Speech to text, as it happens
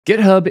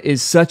GitHub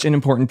is such an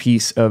important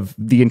piece of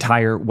the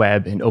entire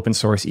web and open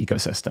source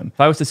ecosystem.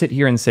 If I was to sit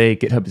here and say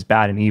GitHub is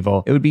bad and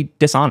evil, it would be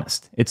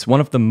dishonest. It's one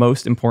of the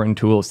most important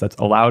tools that's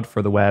allowed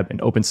for the web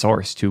and open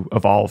source to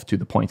evolve to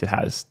the point it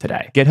has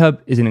today. GitHub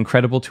is an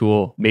incredible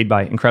tool made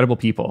by incredible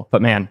people,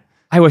 but man,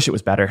 I wish it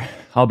was better.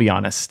 I'll be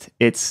honest.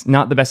 It's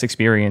not the best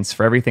experience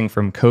for everything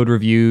from code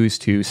reviews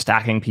to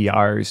stacking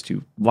PRs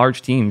to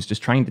large teams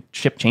just trying to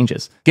ship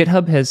changes.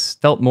 GitHub has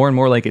felt more and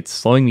more like it's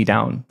slowing me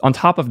down. On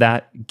top of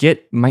that,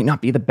 Git might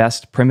not be the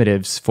best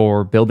primitives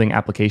for building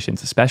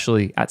applications,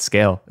 especially at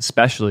scale,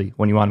 especially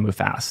when you want to move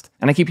fast.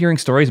 And I keep hearing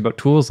stories about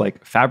tools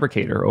like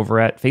Fabricator over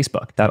at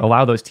Facebook that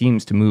allow those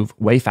teams to move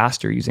way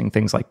faster using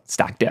things like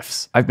stack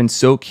diffs. I've been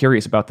so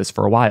curious about this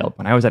for a while.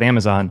 When I was at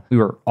Amazon, we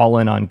were all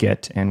in on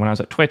Git, and when I was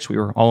at Twitch, we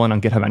were all in on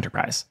GitHub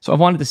Enterprise. So I've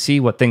wanted to see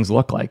what things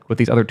look like with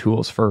these other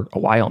tools for a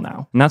while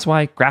now. And that's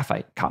why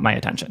Graphite caught my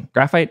attention.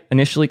 Graphite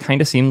initially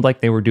kind of seemed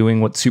like they were doing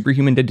what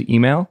Superhuman did to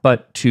email,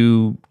 but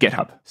to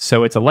GitHub.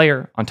 So it's a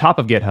layer on top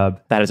of GitHub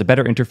that has a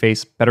better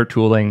interface, better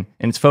tooling,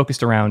 and it's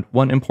focused around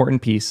one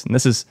important piece. And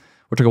this is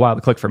what took a while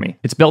to click for me.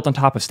 It's built on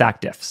top of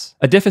stack diffs.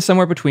 A diff is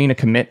somewhere between a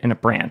commit and a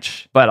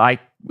branch, but I'm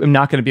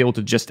not going to be able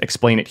to just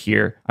explain it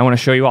here. I want to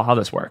show you all how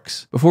this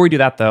works. Before we do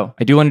that though,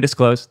 I do want to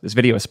disclose this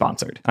video is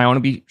sponsored. I want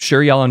to be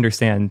sure y'all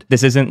understand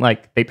this isn't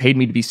like they paid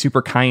me to be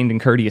super kind and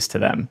courteous to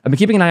them. I've been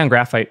keeping an eye on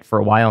Graphite for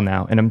a while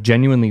now, and I'm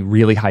genuinely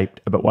really hyped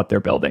about what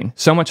they're building.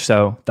 So much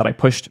so that I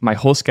pushed my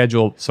whole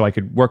schedule so I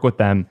could work with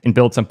them and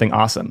build something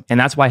awesome. And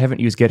that's why I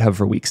haven't used GitHub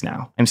for weeks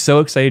now. I'm so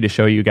excited to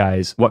show you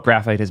guys what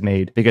Graphite has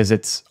made because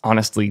it's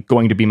honestly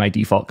going to be my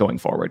default going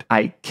forward.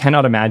 I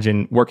cannot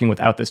imagine working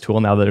without this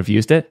tool now that I've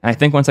used it. And I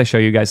think once I show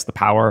you guys the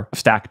power of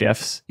stack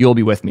diffs, you'll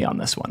be with me on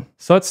this one.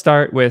 So let's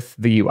start with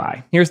the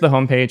UI. Here's the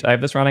homepage. I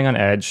have this running on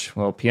Edge.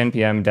 Well,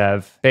 pnpm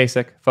dev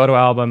basic photo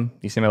album.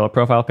 You see my little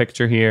profile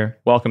picture here.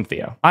 Welcome,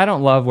 Theo. I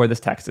don't love where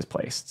this text is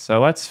placed, so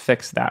let's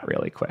fix that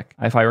really quick.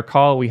 If I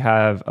recall, we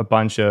have a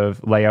bunch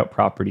of layout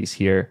properties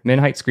here. Min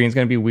height screen is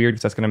going to be weird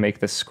because that's going to make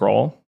this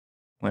scroll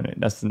when it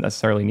doesn't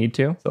necessarily need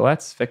to. So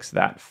let's fix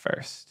that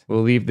first.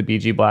 We'll leave the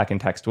BG black and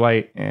text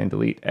white and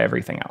delete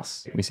everything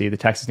else. We see the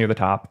text is near the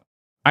top.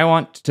 I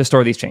want to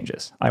store these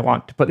changes. I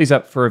want to put these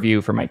up for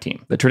review for my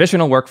team. The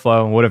traditional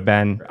workflow would have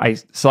been, I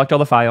select all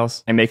the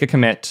files, I make a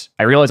commit,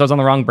 I realize I was on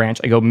the wrong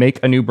branch, I go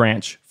make a new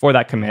branch for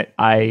that commit,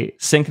 I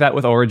sync that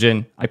with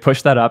Origin, I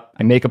push that up,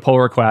 I make a pull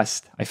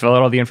request, I fill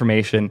out all the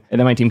information, and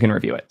then my team can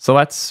review it. So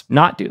let's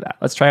not do that.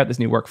 Let's try out this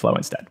new workflow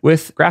instead.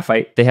 With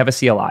Graphite, they have a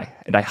CLI,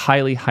 and I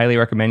highly, highly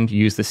recommend you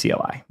use the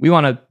CLI. We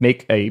want to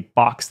make a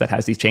box that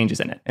has these changes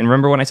in it. And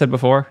remember when I said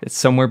before, it's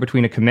somewhere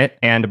between a commit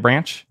and a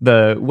branch?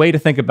 The way to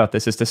think about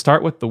this is to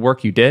start with the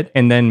work you did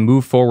and then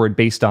move forward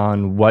based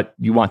on what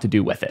you want to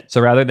do with it.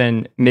 So rather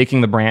than making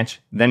the branch,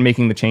 then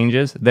making the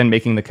changes, then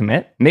making the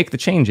commit, make the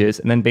changes,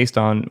 and then based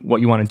on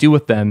what you want to do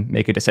with them,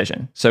 make a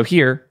decision. So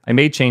here, I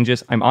made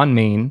changes, I'm on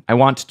main, I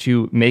want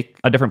to make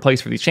a different place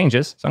for these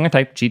changes, so I'm going to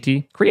type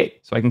gt create,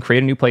 so I can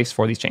create a new place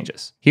for these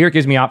changes. Here it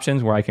gives me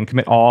options where I can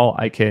commit all,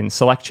 I can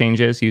select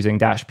changes using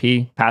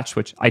 -p patch,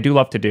 which I do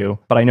love to do,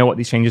 but I know what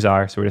these changes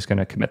are, so we're just going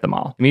to commit them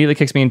all. Immediately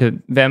kicks me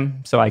into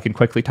Vim, so I can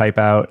quickly type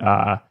out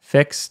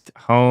fixed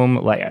home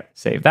layout.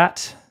 Save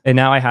that. And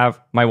now I have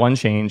my one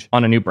change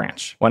on a new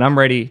branch. When I'm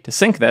ready to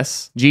sync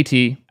this,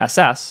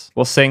 GTSS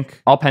will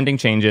sync all pending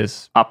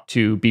changes up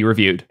to be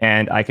reviewed.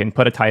 And I can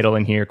put a title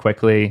in here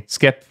quickly,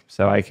 skip,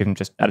 so I can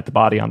just edit the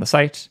body on the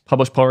site,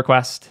 publish pull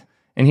request.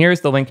 And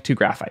here's the link to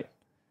Graphite.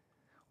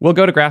 We'll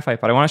go to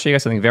Graphite, but I want to show you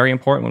guys something very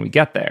important when we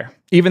get there.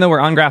 Even though we're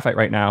on Graphite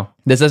right now,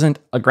 this isn't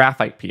a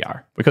Graphite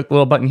PR. We click the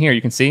little button here,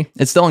 you can see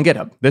it's still on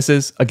GitHub. This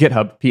is a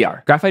GitHub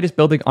PR. Graphite is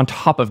building on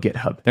top of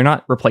GitHub. They're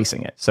not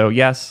replacing it. So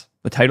yes,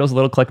 the title's a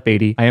little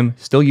clickbaity. I am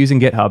still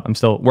using GitHub. I'm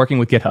still working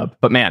with GitHub.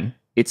 But man,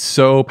 it's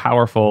so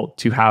powerful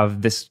to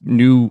have this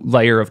new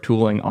layer of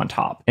tooling on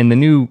top. And the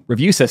new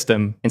review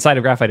system inside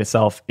of Graphite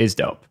itself is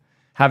dope.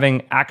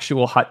 Having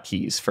actual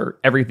hotkeys for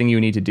everything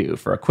you need to do,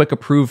 for a quick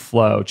approve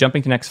flow,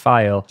 jumping to next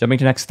file, jumping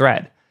to next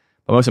thread.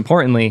 But most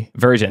importantly,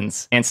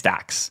 versions and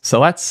stacks. So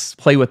let's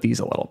play with these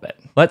a little bit.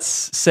 Let's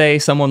say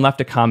someone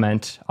left a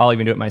comment, I'll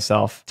even do it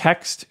myself.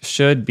 Text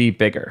should be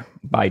bigger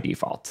by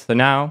default. So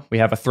now we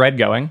have a thread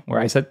going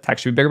where I said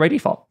text should be bigger by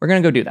default. We're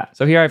gonna go do that.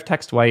 So here I have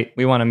text white.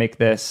 We wanna make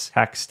this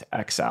text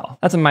XL.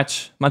 That's a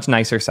much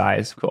nicer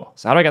size. Cool.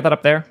 So how do I get that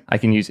up there? I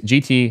can use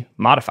GT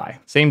modify.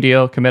 Same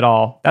deal, commit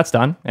all, that's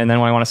done. And then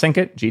when I wanna sync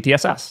it,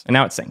 GTSS, and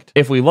now it's synced.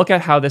 If we look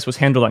at how this was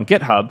handled on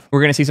GitHub,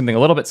 we're gonna see something a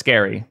little bit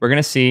scary. We're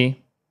gonna see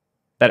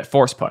that it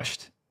force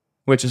pushed,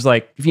 which is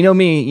like, if you know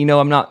me, you know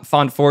I'm not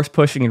fond of force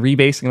pushing and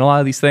rebasing and a lot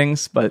of these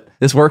things, but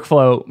this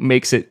workflow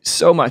makes it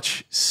so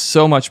much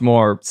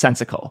more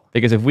sensical.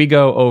 Because if we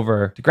go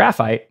over to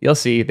Graphite, you'll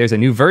see there's a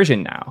new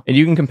version now, and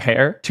you can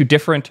compare to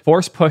different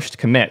force pushed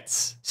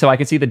commits. So I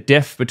can see the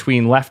diff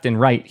between left and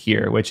right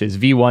here, which is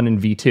V1 and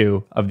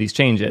V2 of these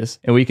changes.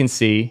 And we can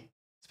see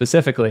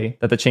specifically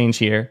that the change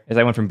here is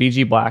I went from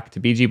BG black to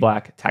BG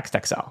black text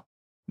XL.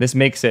 This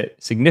makes it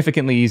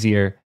significantly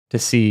easier to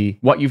see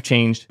what you've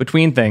changed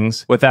between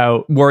things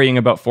without worrying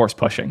about force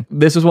pushing.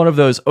 This was one of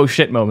those oh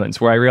shit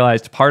moments where I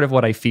realized part of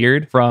what I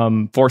feared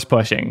from force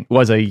pushing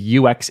was a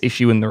UX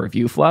issue in the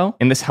review flow.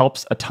 And this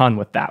helps a ton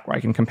with that, where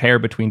I can compare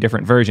between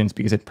different versions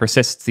because it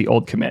persists the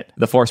old commit.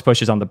 The force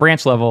push is on the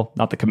branch level,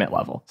 not the commit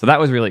level. So that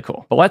was really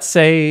cool. But let's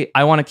say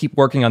I want to keep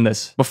working on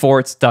this before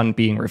it's done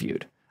being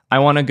reviewed. I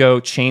want to go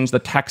change the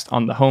text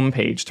on the home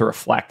page to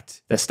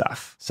reflect this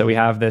stuff. So we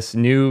have this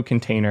new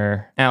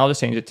container, and I'll just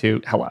change it to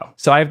hello.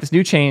 So I have this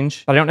new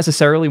change, but I don't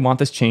necessarily want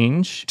this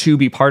change to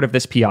be part of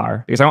this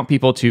PR because I want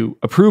people to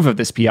approve of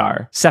this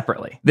PR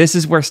separately. This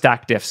is where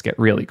stack diffs get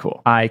really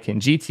cool. I can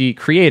GT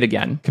create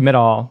again, commit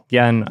all.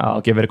 Again,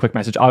 I'll give it a quick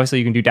message. Obviously,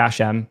 you can do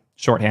 -m.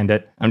 Shorthand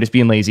it. I'm just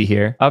being lazy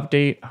here.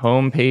 Update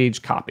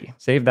homepage copy.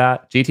 Save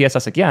that.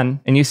 GTSS again.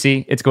 And you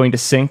see it's going to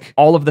sync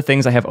all of the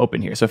things I have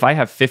open here. So if I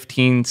have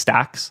 15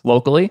 stacks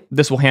locally,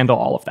 this will handle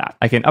all of that.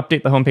 I can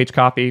update the homepage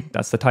copy.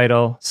 That's the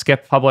title.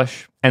 Skip,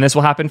 publish. And this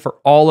will happen for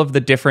all of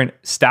the different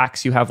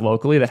stacks you have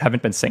locally that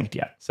haven't been synced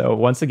yet. So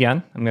once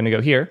again, I'm going to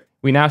go here.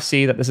 We now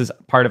see that this is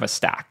part of a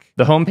stack.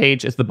 The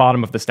homepage is the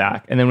bottom of the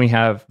stack, and then we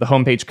have the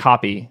homepage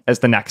copy as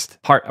the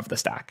next part of the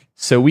stack.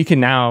 So we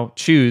can now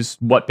choose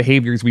what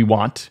behaviors we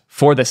want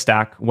for the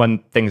stack when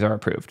things are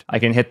approved. I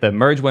can hit the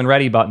merge when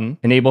ready button,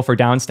 enable for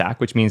down stack,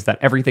 which means that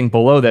everything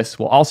below this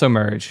will also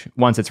merge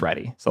once it's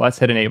ready. So let's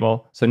hit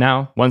enable. So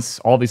now once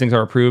all these things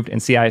are approved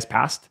and CI is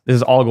passed, this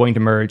is all going to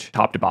merge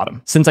top to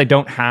bottom. Since I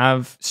don't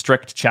have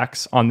strict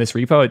checks on this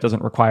repo, it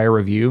doesn't require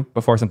review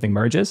before something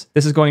merges.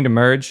 This is going to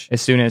merge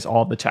as soon as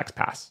all the checks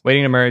pass.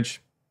 Waiting to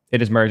merge.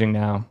 It is merging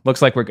now.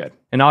 Looks like we're good.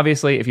 And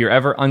obviously, if you're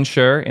ever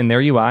unsure in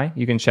their UI,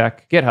 you can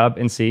check GitHub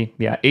and see,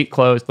 yeah, 8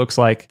 closed. Looks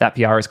like that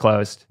PR is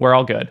closed. We're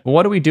all good. But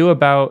what do we do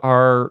about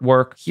our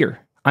work here?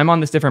 I'm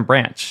on this different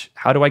branch.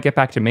 How do I get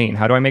back to main?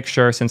 How do I make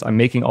sure, since I'm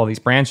making all these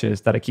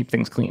branches, that I keep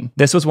things clean?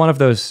 This was one of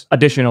those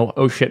additional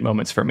oh shit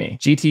moments for me.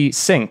 GT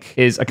sync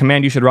is a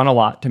command you should run a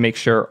lot to make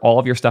sure all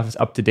of your stuff is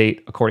up to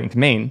date according to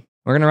main.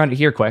 We're going to run it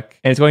here quick,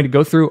 and it's going to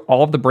go through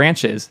all of the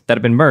branches that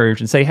have been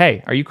merged and say,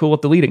 hey, are you cool with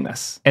deleting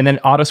this? And then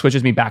auto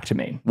switches me back to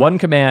main. One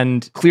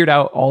command cleared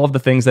out all of the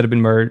things that have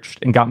been merged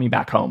and got me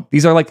back home.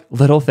 These are like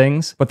little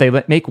things, but they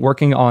make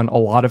working on a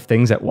lot of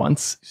things at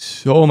once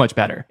so much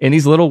better. And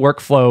these little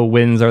workflow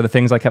wins are the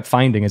things I kept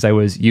finding as I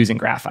was using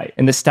Graphite.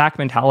 And the stack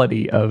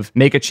mentality of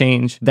make a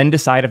change, then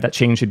decide if that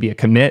change should be a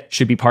commit,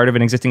 should be part of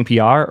an existing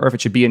PR, or if it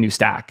should be a new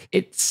stack.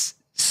 It's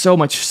so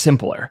much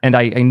simpler. And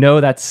I know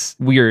that's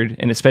weird.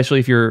 And especially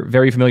if you're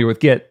very familiar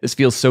with Git, this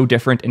feels so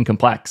different and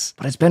complex,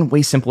 but it's been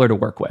way simpler to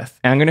work with.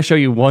 And I'm going to show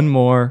you one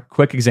more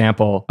quick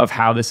example of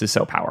how this is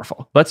so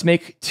powerful. Let's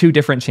make 2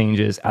 different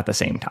changes at the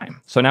same time.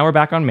 So now we're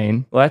back on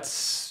main.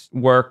 Let's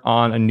work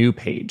on a new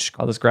page.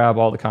 I'll just grab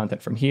all the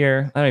content from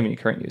here. I don't even need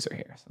current user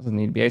here. So it doesn't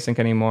need to be async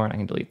anymore, and I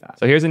can delete that.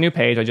 So here's a new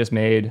page I just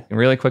made. You can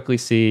really quickly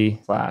see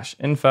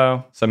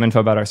 /info, some info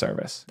about our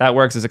service. That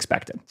works as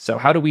expected. So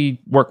how do we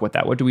work with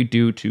that? What do we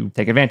do to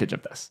take advantage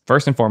of this?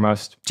 First and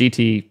foremost,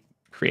 GT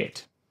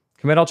create.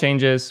 Commit all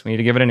changes. We need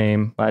to give it a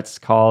name. Let's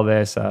call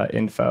this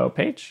info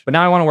page. But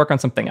now I want to work on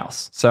something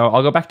else. So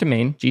I'll go back to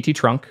main, GT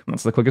trunk.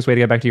 That's the quickest way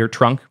to get back to your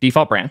trunk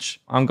default branch.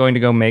 I'm going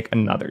to go make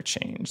another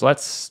change.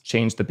 Let's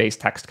change the base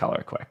text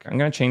color quick. I'm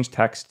going to change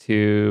text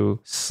to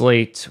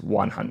slate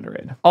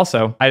 100.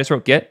 Also, I just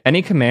wrote git.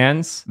 Any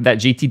commands that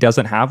GT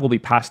doesn't have will be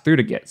passed through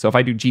to git. So if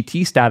I do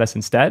GT status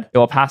instead, it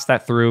will pass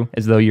that through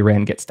as though you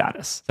ran git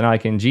status. So now I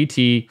can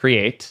GT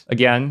create,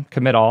 again,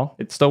 commit all.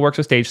 It still works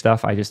with stage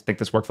stuff. I just think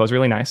this workflow is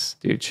really nice.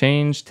 Do change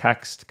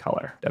text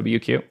color,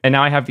 WQ. And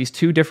now I have these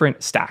 2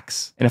 different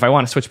stacks. And if I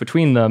want to switch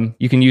between them,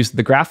 you can use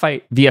the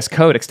Graphite VS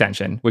Code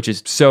extension, which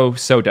is so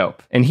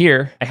dope. And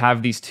here I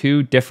have these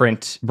 2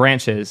 different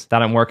branches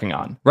that I'm working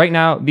on. Right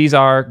now, these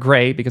are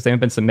gray because they haven't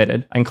been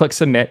submitted. I can click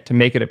submit to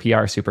make it a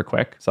PR super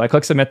quick. So I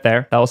click submit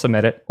there, that will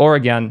submit it. Or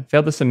again,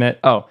 failed to submit.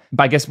 Oh,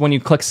 but I guess when you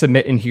click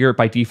submit in here,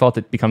 by default,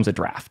 it becomes a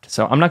draft.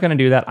 So I'm not going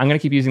to do that. I'm going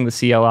to keep using the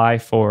CLI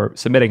for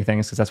submitting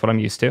things because that's what I'm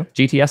used to.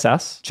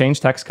 GTSS, change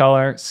text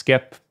color,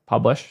 skip,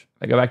 publish.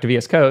 I go back to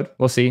VS Code,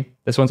 we'll see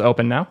this one's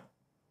open now.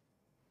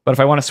 But if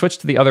I want to switch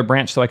to the other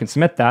branch so I can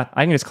submit that,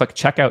 I can just click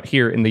checkout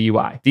here in the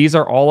UI. These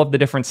are all of the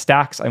different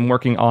stacks I'm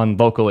working on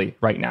locally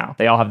right now.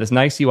 They all have this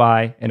nice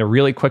UI and a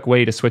really quick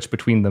way to switch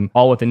between them,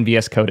 all within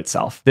VS Code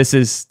itself. This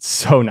is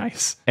so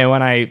nice. And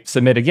when I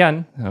submit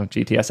again,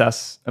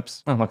 GTSS,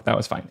 oops, oh look, that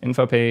was fine.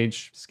 Info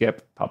page,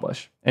 skip,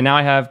 publish. And now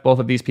I have both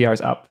of these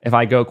PRs up. If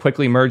I go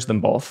quickly merge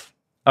them both,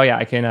 oh yeah,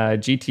 I can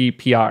GT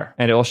PR,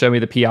 and it will show me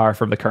the PR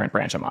for the current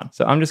branch I'm on.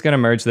 So I'm just going to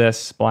merge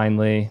this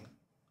blindly,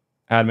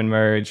 admin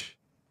merge,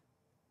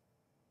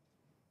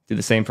 do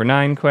the same for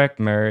 9 quick,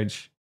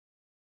 merge.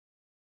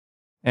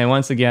 And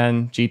once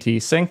again, GT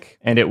sync,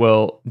 and it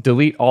will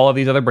delete all of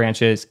these other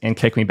branches and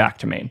kick me back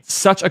to main.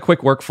 Such a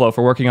quick workflow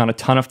for working on a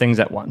ton of things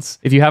at once.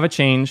 If you have a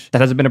change that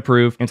hasn't been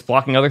approved and it's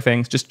blocking other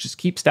things, just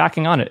keep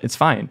stacking on it. It's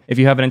fine. If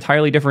you have an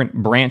entirely different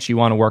branch you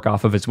want to work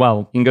off of as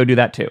well, you can go do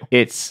that too.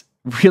 It's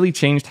really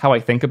changed how I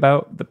think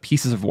about the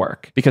pieces of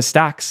work. Because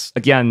stacks,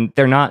 again,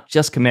 they're not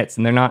just commits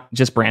and they're not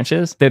just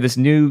branches. They're this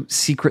new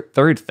secret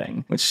third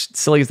thing, which,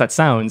 silly as that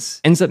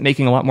sounds, ends up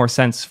making a lot more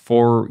sense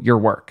for your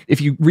work.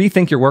 If you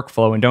rethink your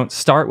workflow and don't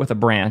start with a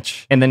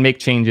branch and then make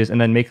changes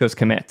and then make those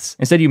commits,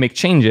 instead you make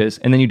changes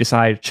and then you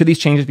decide, should these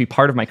changes be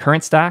part of my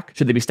current stack?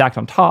 Should they be stacked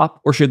on top?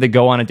 Or should they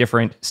go on a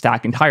different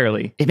stack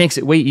entirely? It makes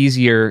it way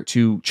easier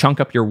to chunk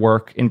up your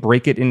work and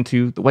break it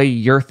into the way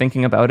you're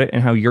thinking about it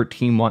and how your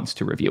team wants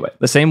to review it.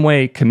 The same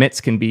way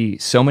commits can be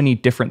so many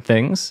different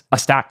things, a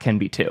stack can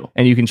be too.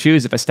 And you can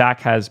choose if a stack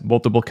has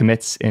multiple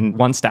commits in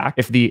one stack,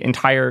 if the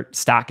entire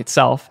stack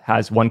itself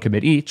has one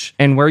commit each,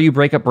 and where you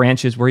break up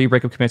branches, where you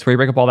break up commits, where you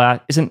break up all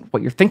that isn't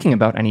what you're thinking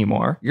about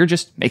anymore. You're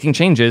just making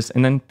changes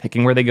and then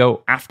picking where they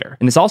go after.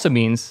 And this also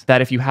means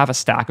that if you have a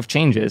stack of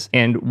changes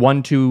and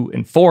 1, 2,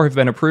 and 4 have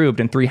been approved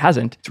and 3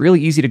 hasn't, it's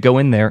really easy to go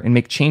in there and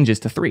make changes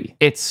to 3.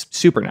 It's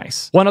super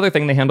nice. One other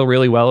thing they handle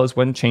really well is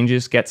when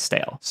changes get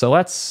stale. So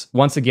let's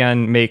once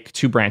again make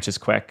 2 branches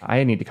quick.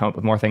 I need to come up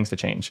with more things to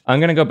change. I'm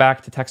going to go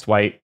back to text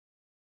white,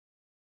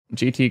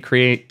 GT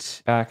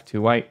create back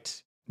to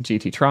white,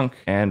 GT trunk,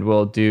 and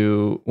we'll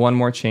do one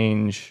more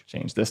change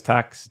this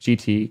text,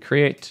 GT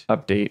create,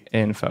 update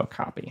info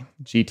copy,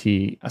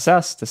 GT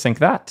assess to sync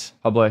that,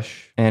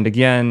 publish. And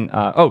again,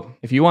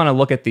 if you want to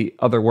look at the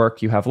other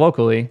work you have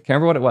locally, can't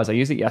remember what it was. I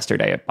used it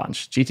yesterday a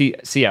bunch. GT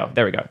CO,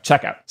 there we go,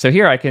 checkout. So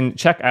here I can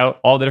check out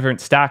all the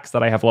different stacks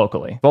that I have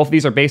locally. Both of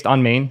these are based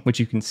on main, which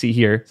you can see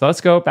here. So let's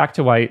go back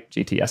to white,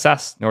 GT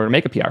assess, in order to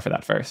make a PR for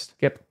that first.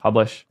 Skip,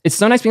 publish. It's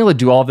so nice being able to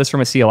do all of this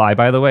from a CLI,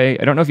 by the way.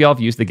 I don't know if y'all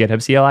have used the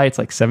GitHub CLI. It's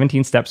like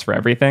 17 steps for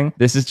everything.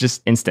 This is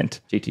just instant.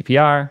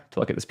 GTPR to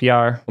look at this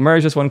PR. We'll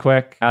merge this one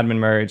quick, admin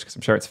merge, because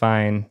I'm sure it's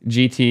fine.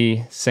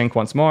 GT sync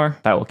once more.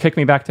 That will kick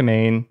me back to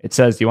main. It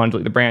says, do you want to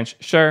delete the branch?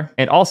 Sure.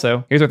 And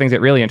also, here's where things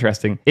get really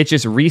interesting. It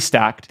just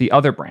restacked the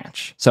other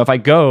branch. So if I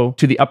go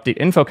to the update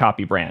info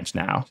copy branch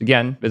now,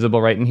 again, visible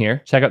right in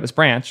here, check out this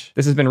branch.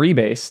 This has been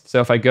rebased.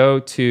 So if I go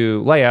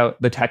to layout,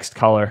 the text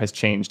color has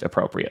changed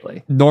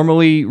appropriately.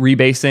 Normally,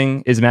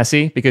 rebasing is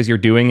messy because you're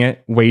doing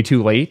it way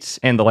too late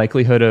and the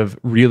likelihood of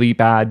really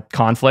bad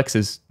conflicts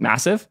is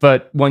massive.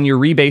 But when you're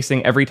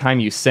rebasing every time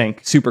you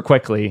sync super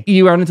quickly,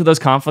 you run into those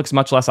conflicts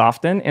much less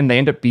often and they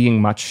end up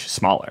being much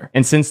smaller.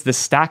 And since the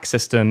stack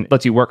system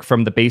lets you work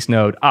from the base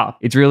node up,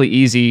 it's really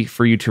easy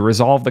for you to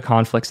resolve the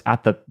conflicts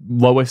at the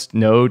lowest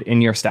node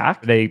in your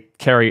stack. They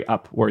carry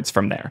upwards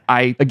from there.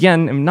 I,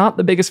 again, am not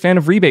the biggest fan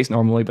of rebase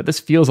normally, but this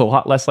feels a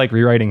lot less like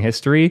rewriting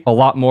history, a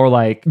lot more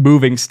like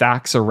moving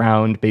stacks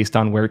around based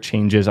on where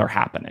changes are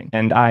happening.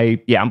 And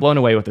I'm blown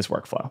away with this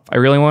workflow. I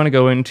really want to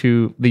go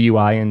into the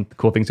UI and the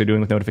cool things they're doing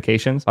with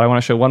notifications, but I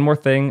want to show one more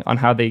thing on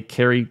how they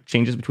carry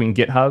changes between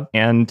GitHub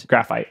and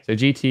Graphite. So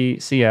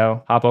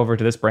GTCO, hop over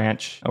to this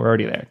branch. Oh, we're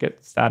already there.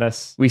 Git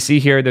status. We see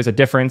here there's a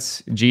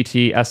difference.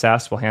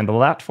 GTSS will handle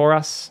that for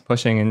us.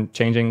 Pushing and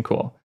changing,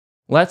 cool.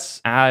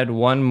 Let's add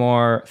one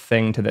more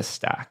thing to this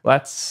stack.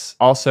 Let's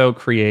also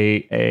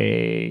create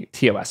a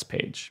TOS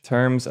page.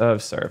 Terms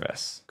of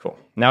service. Cool.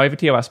 Now we have a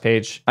TOS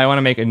page. I want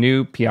to make a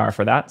new PR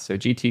for that. So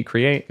GT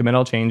create,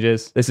 committal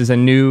changes. This is a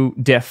new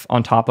diff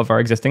on top of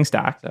our existing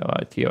stack. So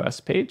a TOS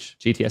page,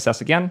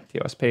 GTSS again,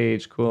 TOS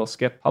page, cool,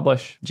 skip,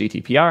 publish,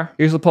 GTPR.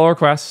 Here's the pull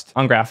request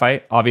on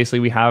Graphite. Obviously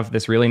we have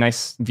this really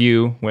nice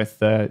view with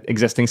the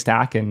existing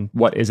stack and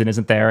what is and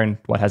isn't there and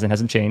what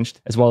hasn't changed,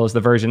 as well as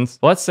the versions.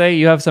 But let's say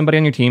you have somebody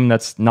on your team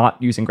that's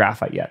not using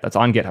Graphite yet, that's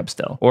on GitHub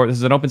still, or this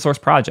is an open source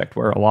project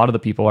where a lot of the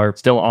people are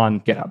still on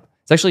GitHub.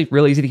 It's actually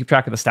really easy to keep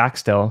track of the stack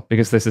still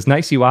because there's this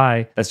nice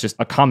UI that's just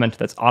a comment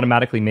that's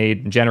automatically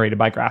made and generated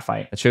by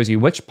Graphite that shows you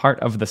which part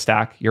of the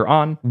stack you're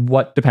on,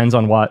 what depends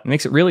on what. It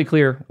makes it really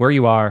clear where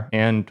you are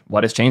and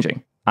what is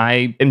changing.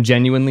 I am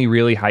genuinely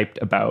really hyped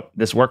about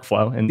this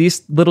workflow, and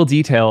these little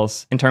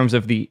details in terms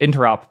of the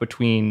interop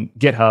between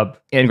GitHub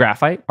and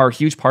Graphite are a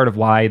huge part of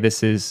why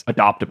this is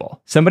adoptable.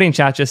 Somebody in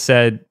chat just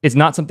said it's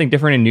not something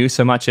different and new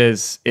so much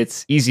as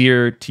it's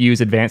easier to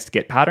use advanced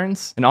Git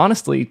patterns. And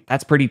honestly,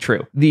 that's pretty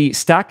true. The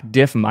stack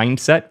diff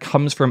mindset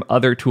comes from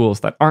other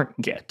tools that aren't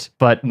Git,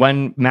 but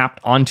when mapped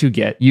onto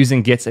Git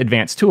using Git's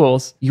advanced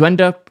tools, you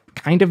end up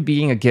kind of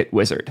being a Git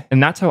wizard.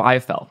 And that's how I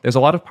felt. There's a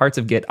lot of parts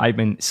of Git I've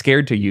been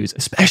scared to use,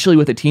 especially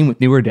with a team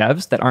with newer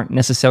devs that aren't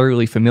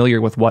necessarily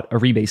familiar with what a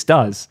rebase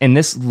does. And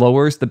this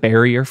lowers the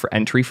barrier for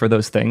entry for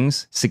those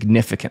things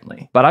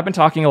significantly. But I've been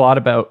talking a lot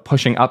about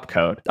pushing up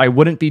code. I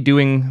wouldn't be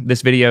doing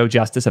this video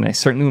justice, and I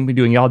certainly wouldn't be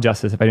doing y'all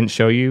justice if I didn't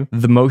show you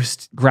the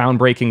most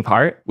groundbreaking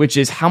part, which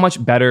is how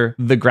much better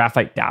the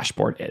Graphite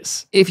dashboard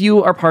is. If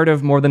you are part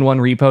of more than one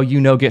repo,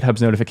 you know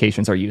GitHub's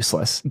notifications are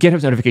useless.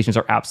 GitHub's notifications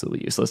are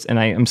absolutely useless. And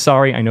I am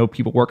sorry, I know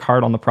people work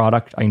hard on the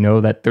product. I know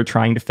that they're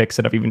trying to fix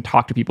it. I've even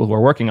talked to people who are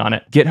working on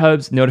it.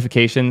 GitHub's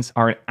notifications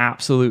are an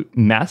absolute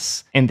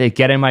mess, and they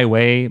get in my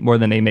way more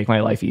than they make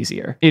my life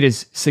easier. It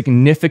is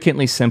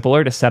significantly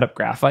simpler to set up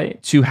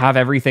Graphite to have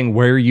everything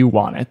where you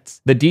want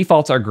it. The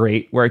defaults are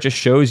great, where it just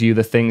shows you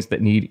the things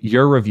that need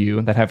your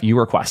review that have you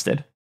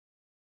requested.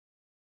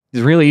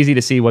 It's really easy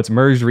to see what's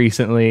merged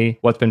recently,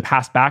 what's been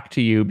passed back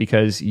to you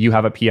because you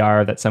have a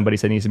PR that somebody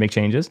said needs to make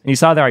changes. And you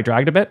saw there I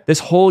dragged a bit. This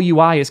whole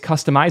UI is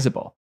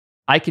customizable.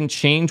 I can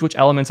change which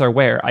elements are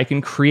where. I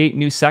can create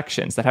new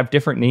sections that have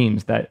different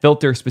names that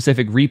filter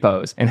specific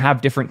repos and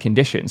have different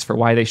conditions for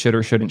why they should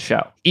or shouldn't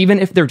show. Even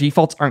if their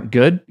defaults aren't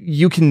good,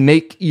 you can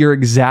make your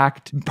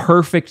exact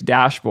perfect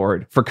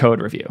dashboard for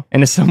code review.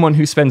 And as someone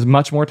who spends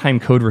much more time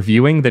code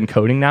reviewing than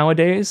coding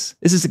nowadays,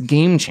 this is a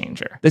game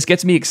changer. This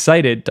gets me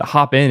excited to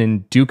hop in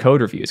and do code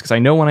reviews because I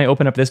know when I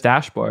open up this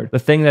dashboard, the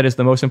thing that is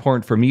the most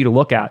important for me to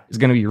look at is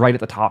going to be right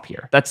at the top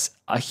here. That's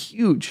a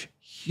huge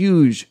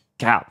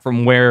gap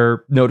from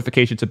where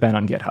notifications have been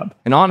on GitHub.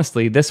 And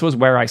honestly, this was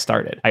where I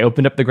started. I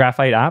opened up the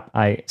Graphite app.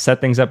 I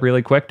set things up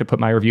really quick to put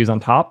my reviews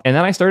on top. And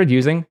then I started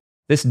using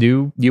this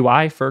new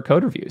UI for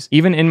code reviews.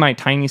 Even in my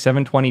tiny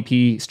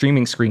 720p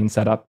streaming screen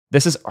setup,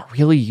 this is a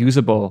really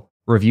usable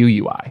review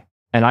UI.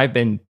 And I've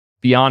been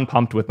beyond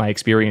pumped with my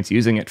experience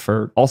using it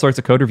for all sorts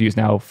of code reviews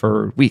now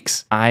for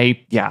weeks.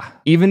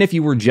 Even if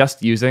you were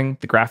just using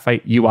the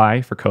Graphite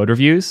UI for code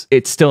reviews,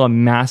 it's still a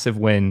massive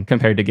win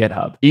compared to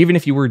GitHub. Even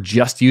if you were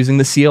just using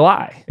the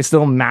CLI, it's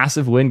still a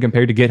massive win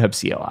compared to GitHub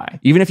CLI.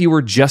 Even if you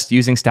were just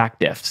using stack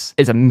diffs,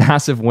 it's a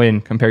massive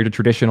win compared to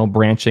traditional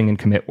branching and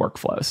commit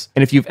workflows.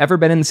 And if you've ever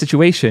been in the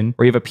situation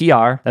where you have a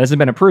PR that hasn't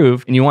been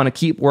approved and you want to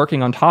keep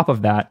working on top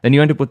of that, then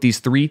you end up with these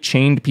 3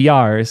 chained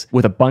PRs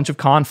with a bunch of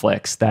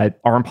conflicts that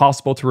are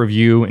impossible to review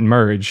and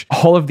merge.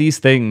 All of these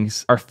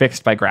things are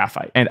fixed by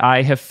Graphite. And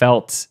I have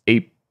felt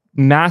a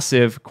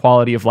massive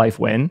quality of life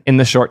win in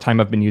the short time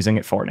I've been using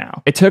it for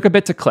now. It took a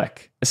bit to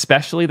click,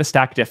 especially the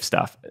stack diff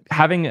stuff.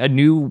 Having a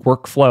new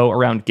workflow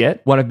around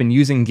Git, when I've been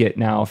using Git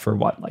now for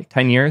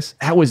 10 years,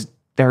 that was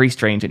very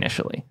strange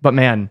initially. But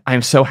man,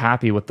 I'm so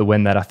happy with the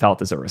win that I felt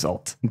as a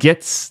result.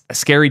 Git's a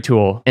scary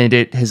tool and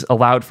it has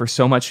allowed for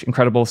so much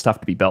incredible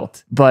stuff to be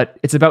built. But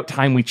it's about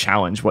time we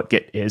challenge what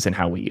Git is and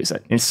how we use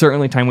it. And it's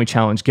certainly time we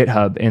challenge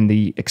GitHub and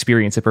the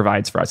experience it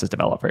provides for us as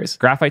developers.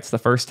 Graphite's the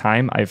first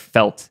time I've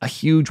felt a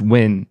huge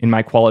win in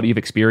my quality of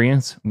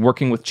experience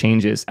working with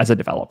changes as a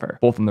developer,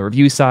 both on the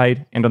review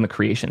side and on the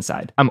creation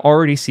side. I'm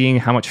already seeing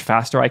how much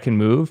faster I can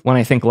move when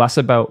I think less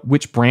about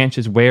which branch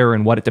is where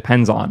and what it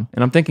depends on.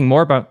 And I'm thinking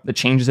more about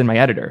the changes in my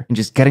editor and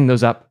just getting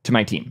those up to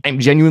my team. I'm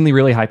genuinely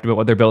really hyped about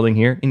what they're building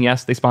here. And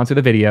yes, they sponsor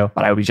the video,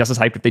 but I would be just as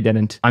hyped if they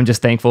didn't. I'm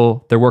just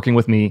thankful they're working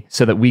with me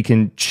so that we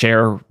can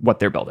share what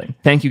they're building.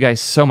 Thank you guys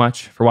so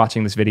much for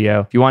watching this video.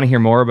 If you want to hear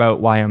more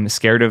about why I'm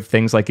scared of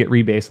things like Git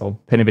rebase, I'll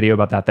pin a video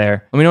about that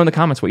there. Let me know in the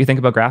comments what you think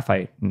about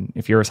Graphite and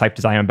if you're as hyped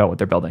as I am about what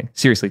they're building.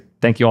 Seriously,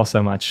 thank you all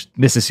so much.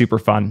 This is super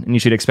fun and you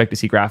should expect to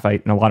see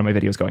Graphite in a lot of my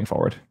videos going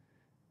forward.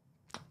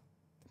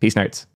 Peace, nerds.